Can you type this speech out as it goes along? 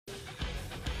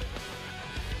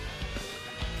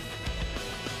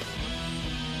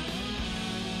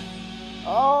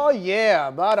Oh, yeah,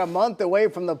 about a month away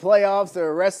from the playoffs, the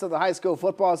rest of the high school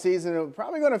football season. We're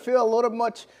probably going to feel a little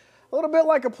bit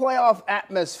like a playoff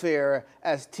atmosphere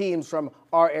as teams from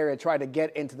our area try to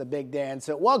get into the big dance.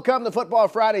 So welcome to Football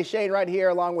Friday. Shane right here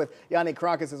along with Yanni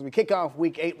Kronkis as we kick off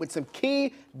Week 8 with some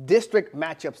key district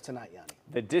matchups tonight, Yanni.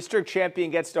 The district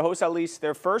champion gets to host at least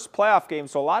their first playoff game,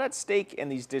 so a lot at stake in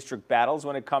these district battles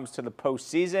when it comes to the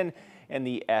postseason and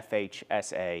the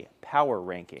FHSA Power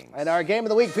Rankings. And our game of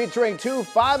the week featuring two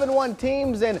 5-1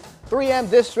 teams in 3M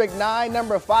District 9,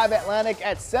 number 5 Atlantic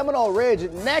at Seminole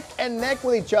Ridge, neck and neck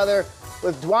with each other,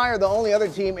 with Dwyer the only other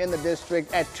team in the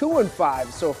district at 2-5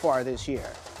 so far this year.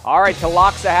 All right, to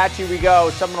Loxahatchee we go.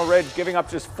 Seminole Ridge giving up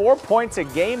just 4 points a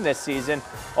game this season.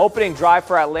 Opening drive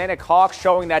for Atlantic Hawks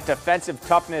showing that defensive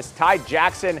toughness. Ty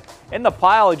Jackson in the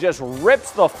pile just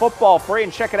rips the football free,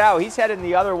 and check it out, he's heading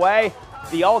the other way.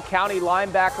 The all-county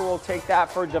linebacker will take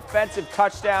that for a defensive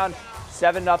touchdown.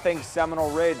 7-0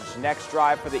 Seminole Ridge. Next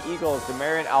drive for the Eagles,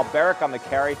 Demarion Alberic on the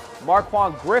carry.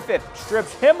 Marquand Griffith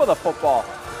strips him of the football.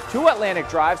 2 Atlantic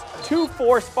drives, 2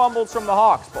 forced fumbles from the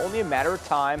Hawks, but only a matter of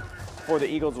time before the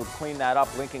Eagles would clean that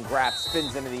up. Lincoln Graff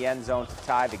spins into the end zone to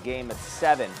tie the game at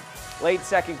 7. Late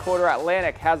second quarter,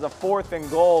 Atlantic has a 4th and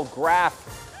goal.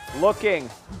 Graff looking,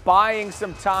 buying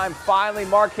some time. Finally,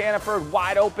 Mark Hannaford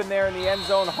wide open there in the end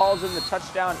zone, hauls in the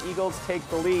touchdown. Eagles take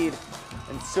the lead.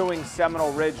 Ensuing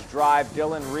Seminole Ridge drive,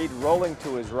 Dylan Reed rolling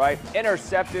to his right,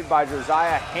 intercepted by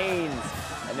Josiah Haynes,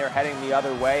 and they're heading the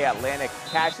other way. Atlantic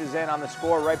cashes in on the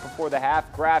score right before the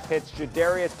half. Graff hits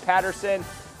Jadarius Patterson.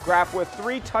 Graff with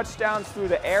 3 touchdowns through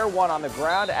the air, 1 on the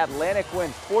ground. Atlantic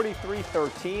wins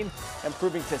 43-13,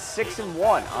 improving to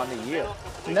 6-1 on the year.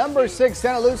 Number 6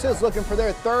 Santa Lucia's looking for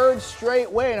their 3rd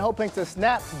straight win, hoping to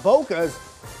snap Boca's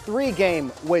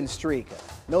 3-game win streak.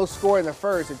 No score in the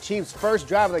first. The Chiefs' first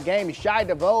drive of the game, Shai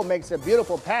DeVoe makes a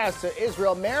beautiful pass to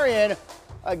Israel Marion.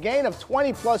 A gain of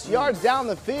 20-plus yards down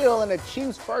the field, and the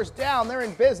Chiefs' first down. They're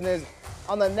in business.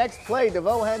 On the next play,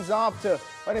 DeVoe hands off to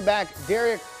running back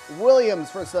Derek Williams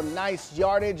for some nice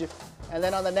yardage. And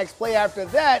then on the next play after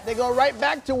that, they go right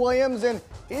back to Williams, and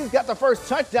he's got the first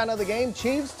touchdown of the game.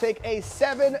 Chiefs take a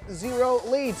 7-0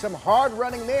 lead. Some hard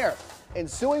running there.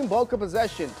 Ensuing Boca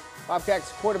possession,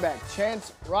 Bobcats quarterback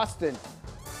Chance Roston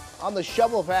on the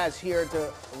shovel pass here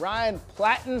to Ryan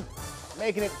Platten,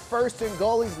 making it 1st and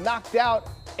goal. He's knocked out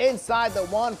inside the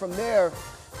 1 from there.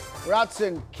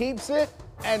 Rotson keeps it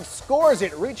and scores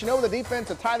it, reaching over the defense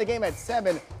to tie the game at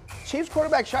 7. Chiefs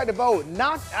quarterback Shai DeVoe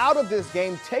knocked out of this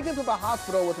game, taken to the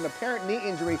hospital with an apparent knee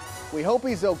injury. We hope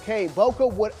he's okay. Boca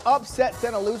would upset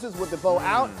Santa Lucia's with DeVoe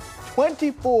out,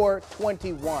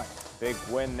 24-21. Big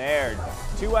win there.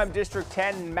 2M District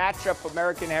 10 matchup,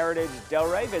 American Heritage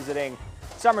Delray visiting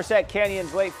Somerset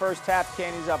Canyons. Late first half,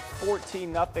 Canyons up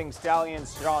 14-0.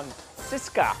 Stallions Sean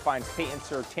Siska finds Peyton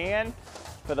Sertan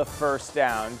for the first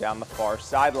down the far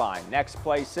sideline. Next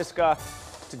play, Siska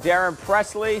to Darren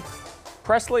Presley.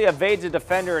 Presley evades a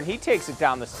defender, and he takes it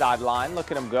down the sideline.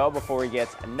 Look at him go before he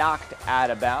gets knocked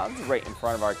out of bounds right in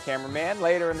front of our cameraman.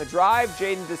 Later in the drive,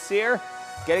 Jaden Desir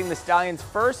getting the Stallions'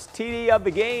 first TD of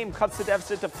the game, cuts the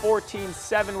deficit to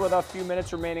 14-7 with a few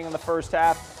minutes remaining in the first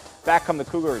half. Back come the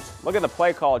Cougars. Look at the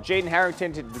play call. Jaden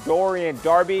Harrington to Dorian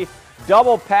Darby.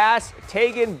 Double pass.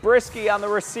 Tegan Brisky on the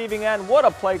receiving end. What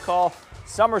a play call.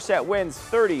 Somerset wins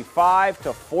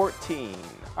 35-14.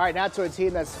 All right, now to a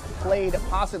team that's played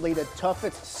possibly the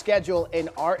toughest schedule in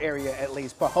our area, at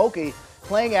least. Pahokee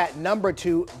playing at number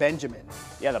 2 Benjamin.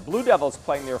 Yeah, the Blue Devils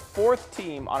playing their 4th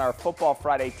team on our Football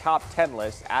Friday top 10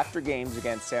 list after games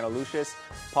against Santa Lucia's,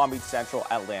 Palm Beach Central,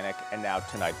 Atlantic, and now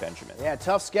tonight Benjamin. Yeah,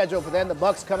 tough schedule for them. The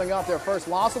Bucks coming off their first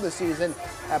loss of the season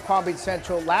at Palm Beach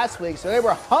Central last week, so they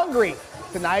were hungry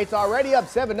tonight. Already up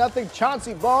 7-0.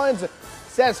 Chauncey Bowens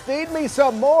says, "Feed me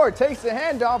some more." Takes the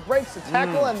handoff, breaks the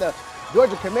tackle, and the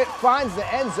Georgia commit finds the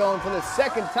end zone for the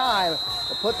 2nd time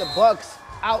to put the Bucks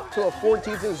out to a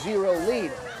 14-0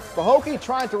 lead. Pahokee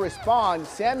trying to respond.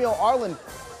 Samuel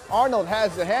Arnold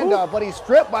has the handoff, but he's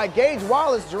stripped by Gage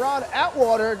Wallace. Jerron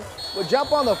Atwater would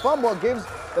jump on the fumble, gives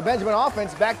the Benjamin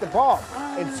offense back the ball.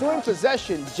 Ensuing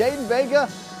possession, Jaden Vega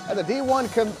and the D1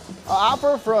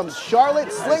 offer from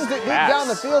Charlotte slings it deep down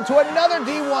the field to another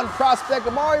D1 prospect,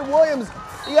 Amari Williams.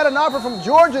 He got an offer from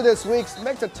Georgia this week.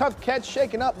 Makes a tough catch,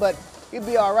 shaken up, but he'd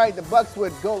be all right. The Bucks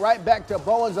would go right back to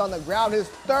Bowens on the ground. His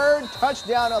 3rd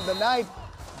touchdown of the night.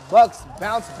 Bucks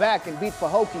bounce back and beat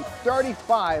Pahokee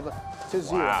 35-0.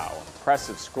 Wow,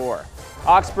 impressive score.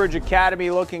 Oxbridge Academy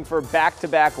looking for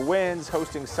back-to-back wins,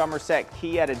 hosting Somerset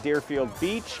Key at a Deerfield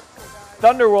Beach.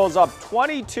 Thunderwolves up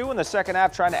 22 in the second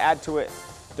half, trying to add to it.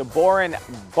 DeBoran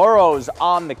Burrows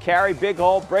on the carry. Big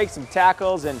hole, breaks some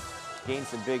tackles, and gained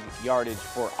some big yardage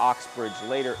for Oxbridge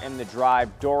later in the drive.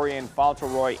 Dorian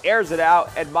Fauntleroy airs it out.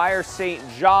 Admire St.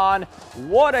 John.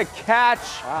 What a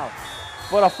catch. Wow.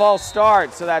 But a false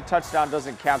start, so that touchdown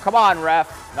doesn't count. Come on,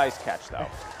 ref. Nice catch, though.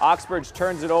 Oxbridge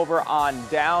turns it over on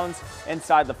downs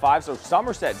inside the 5, so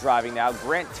Somerset driving now.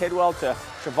 Grant Tidwell to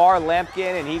Shavar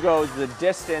Lampkin, and he goes the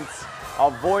distance,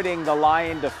 avoiding the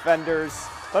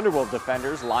Thunderbolt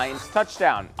defenders. Lions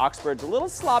touchdown. Oxbridge a little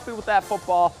sloppy with that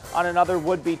football on another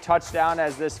would-be touchdown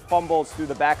as this fumbles through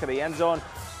the back of the end zone,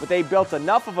 but they built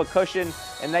enough of a cushion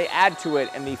and they add to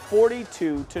it in the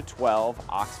 42-12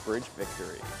 Oxbridge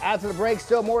victory. After the break,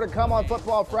 still more to come on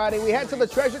Football Friday. We head to the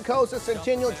Treasure Coast as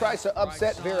Centennial tries to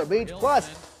upset Vero Beach. Plus,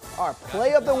 our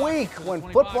play of the week when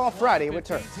Football Friday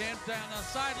returns.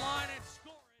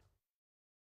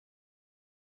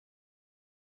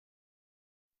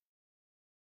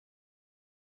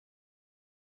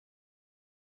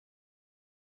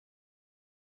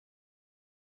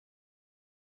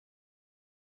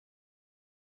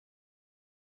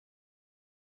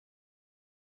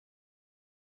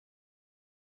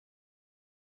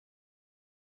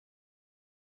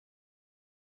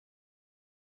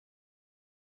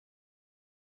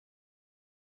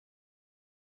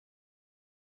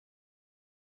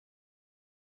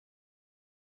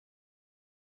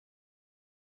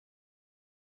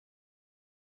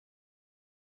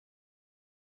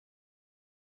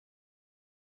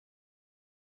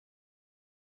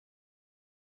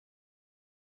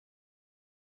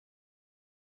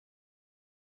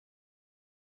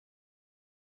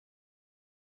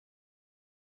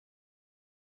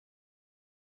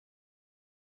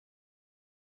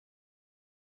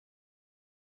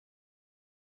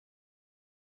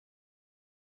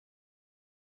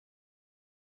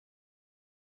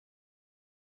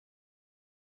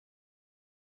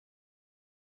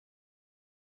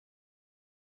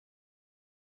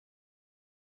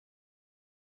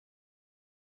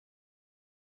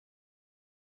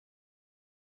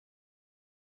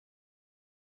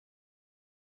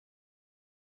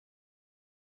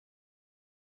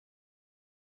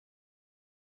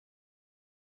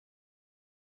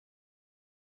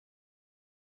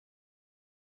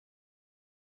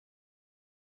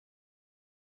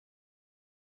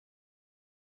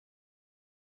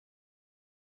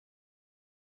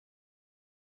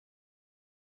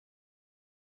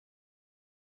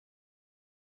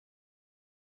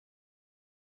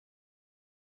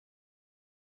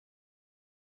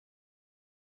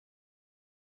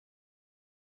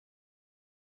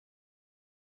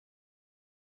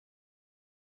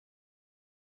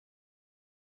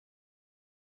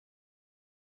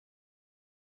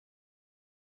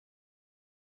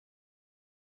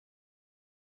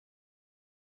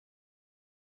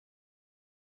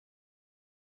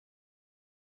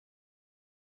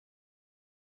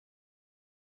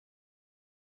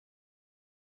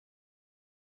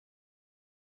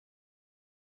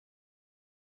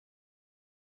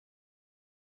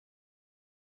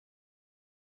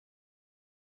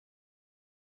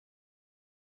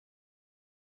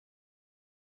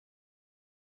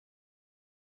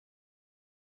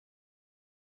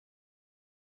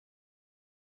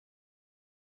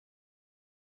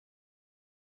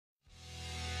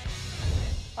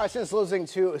 All right, since losing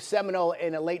to Seminole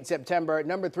in late September,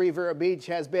 number 3 Vero Beach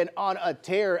has been on a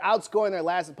tear, outscoring their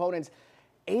last opponents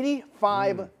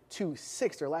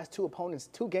 85-6. Their last 2 opponents,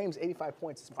 2 games, 85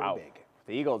 points. It's pretty big.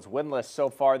 The Eagles winless so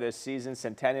far this season.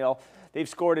 Centennial, they've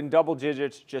scored in double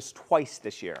digits just twice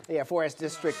this year. Yeah, Forest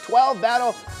District 12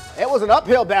 battle. It was an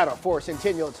uphill battle for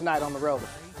Centennial tonight on the road.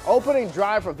 Opening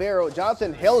drive for Vero,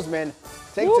 Jonathan Hillsman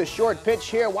takes a short pitch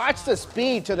here. Watch the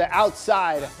speed to the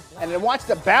outside, and then watch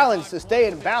the balance to stay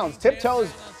in bounds.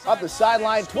 Tiptoes up the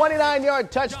sideline,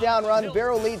 29-yard touchdown run.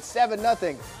 Vero leads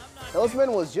 7-0.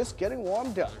 Hillsman was just getting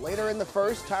warmed up. Later in the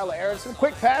first, Tyler Aronson,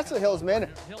 quick pass to Hillsman,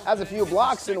 has a few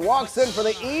blocks and walks in for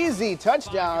the easy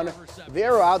touchdown.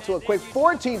 Vero out to a quick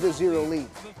 14-0 lead.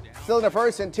 Still in the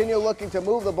first, Centennial looking to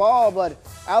move the ball, but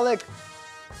Alec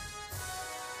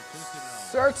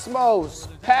Sertzmo's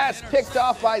pass picked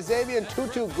off by Xavier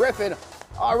Tutu Griffin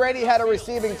already had a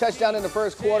receiving touchdown in the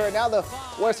first quarter. Now the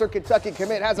Western Kentucky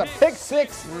commit has a pick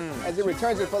 6 as he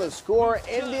returns it for the score.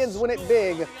 Indians win it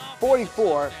big,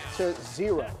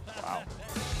 44-0. Wow.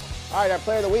 All right, our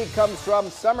player of the week comes from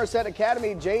Somerset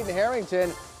Academy, Jaden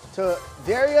Harrington to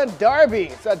Darian Darby.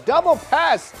 It's a double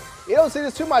pass. You don't see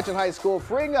this too much in high school.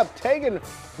 Freeing up Tegan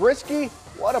Brisky.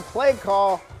 What a play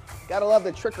call. Gotta love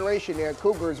the trickeration there.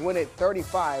 Cougars win it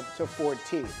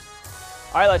 35-14.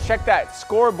 All right, let's check that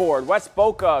scoreboard. West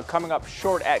Boca coming up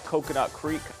short at Coconut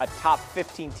Creek, a top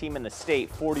 15 team in the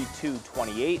state,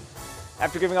 42-28.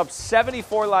 After giving up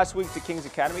 74 last week to Kings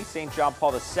Academy, St. John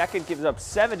Paul II gives up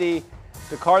 70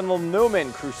 to Cardinal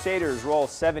Newman. Crusaders roll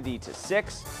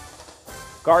 70-6.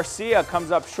 Garcia comes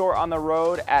up short on the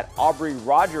road at Aubrey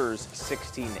Rogers,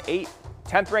 16-8.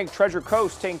 10th-ranked Treasure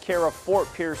Coast taking care of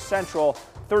Fort Pierce Central,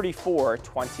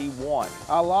 34-21.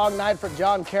 A long night for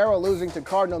John Carroll, losing to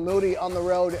Cardinal Moody on the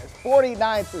road,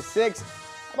 49-6.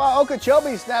 How about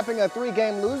Okeechobee snapping a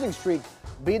 3-game losing streak,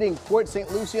 beating Port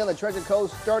St. Lucie on the Treasure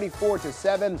Coast,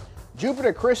 34-7.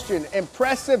 Jupiter Christian,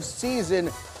 impressive season,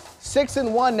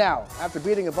 6-1 now after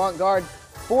beating Avant-Garde,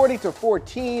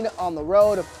 40-14 on the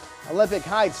road. Olympic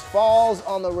Heights falls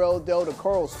on the road, though, to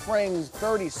Coral Springs,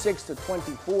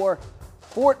 36-24.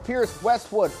 Fort Pierce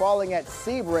Westwood falling at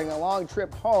Sebring, a long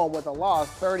trip home with a loss,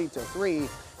 30-3.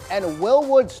 And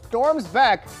Willwood storms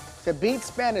back to beat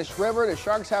Spanish River. The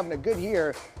Sharks having a good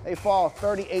year. They fall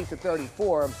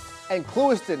 38-34. And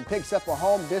Clewiston picks up a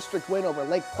home district win over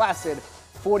Lake Placid,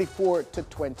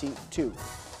 44-22.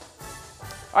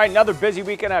 All right, another busy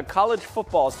weekend of college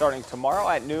football starting tomorrow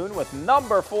at noon with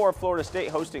number 4 Florida State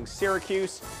hosting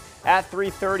Syracuse. At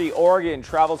 3:30, Oregon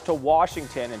travels to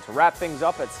Washington. And to wrap things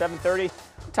up at 7:30,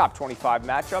 top 25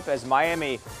 matchup as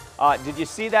Miami. Did you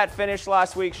see that finish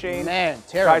last week, Shane? Man,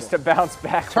 terrible. Tries to bounce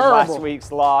back from last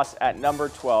week's loss at number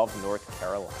 12, North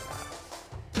Carolina.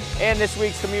 And this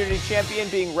week's community champion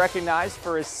being recognized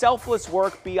for his selfless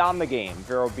work beyond the game.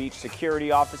 Vero Beach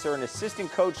security officer and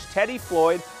assistant coach Teddy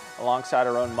Floyd, alongside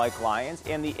our own Mike Lyons,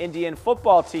 and the Indian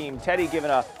football team. Teddy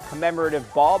given a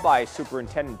commemorative ball by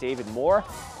Superintendent David Moore.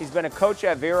 He's been a coach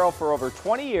at Vero for over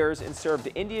 20 years and served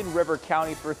Indian River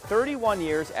County for 31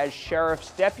 years as sheriff's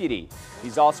deputy.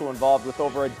 He's also involved with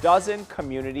over a dozen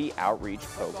community outreach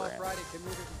programs.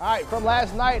 All right, from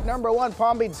last night, number 1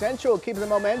 Palm Beach Central keeps the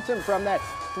momentum from that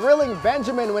thrilling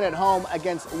Benjamin win at home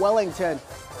against Wellington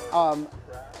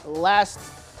last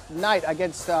night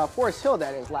against Forest Hill,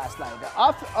 that is, last night.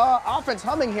 The offense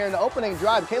humming here in the opening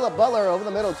drive. Caleb Butler over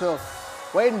the middle to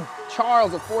Waden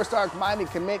Charles, a 4-star Miami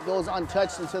commit, goes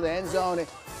untouched into the end zone.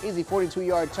 Easy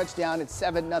 42-yard touchdown. It's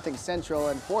 7-0 Central.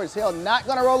 And Forest Hill not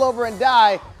going to roll over and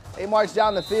die. They march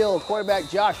down the field. Quarterback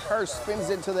Josh Hurst spins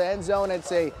into the end zone.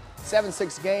 It's a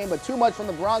 7-6 game, but too much from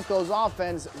the Broncos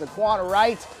offense. The Quan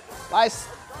Wright, Lice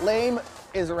Lame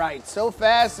is right. So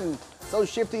fast and so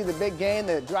shifty, the big game.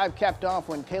 The drive capped off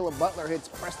when Caleb Butler hits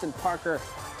Preston Parker,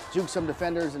 jukes some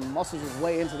defenders, and muscles his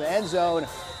way into the end zone.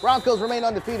 Broncos remain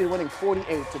undefeated, winning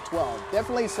 48-12.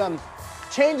 Definitely some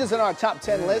changes in our top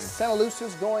 10 list. Santa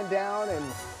Lucia's going down, and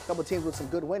a couple teams with some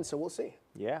good wins, so we'll see.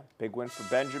 Yeah, big win for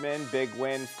Benjamin, big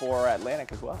win for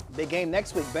Atlantic as well. Big game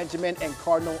next week, Benjamin and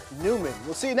Cardinal Newman.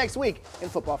 We'll see you next week in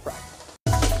Football Friday.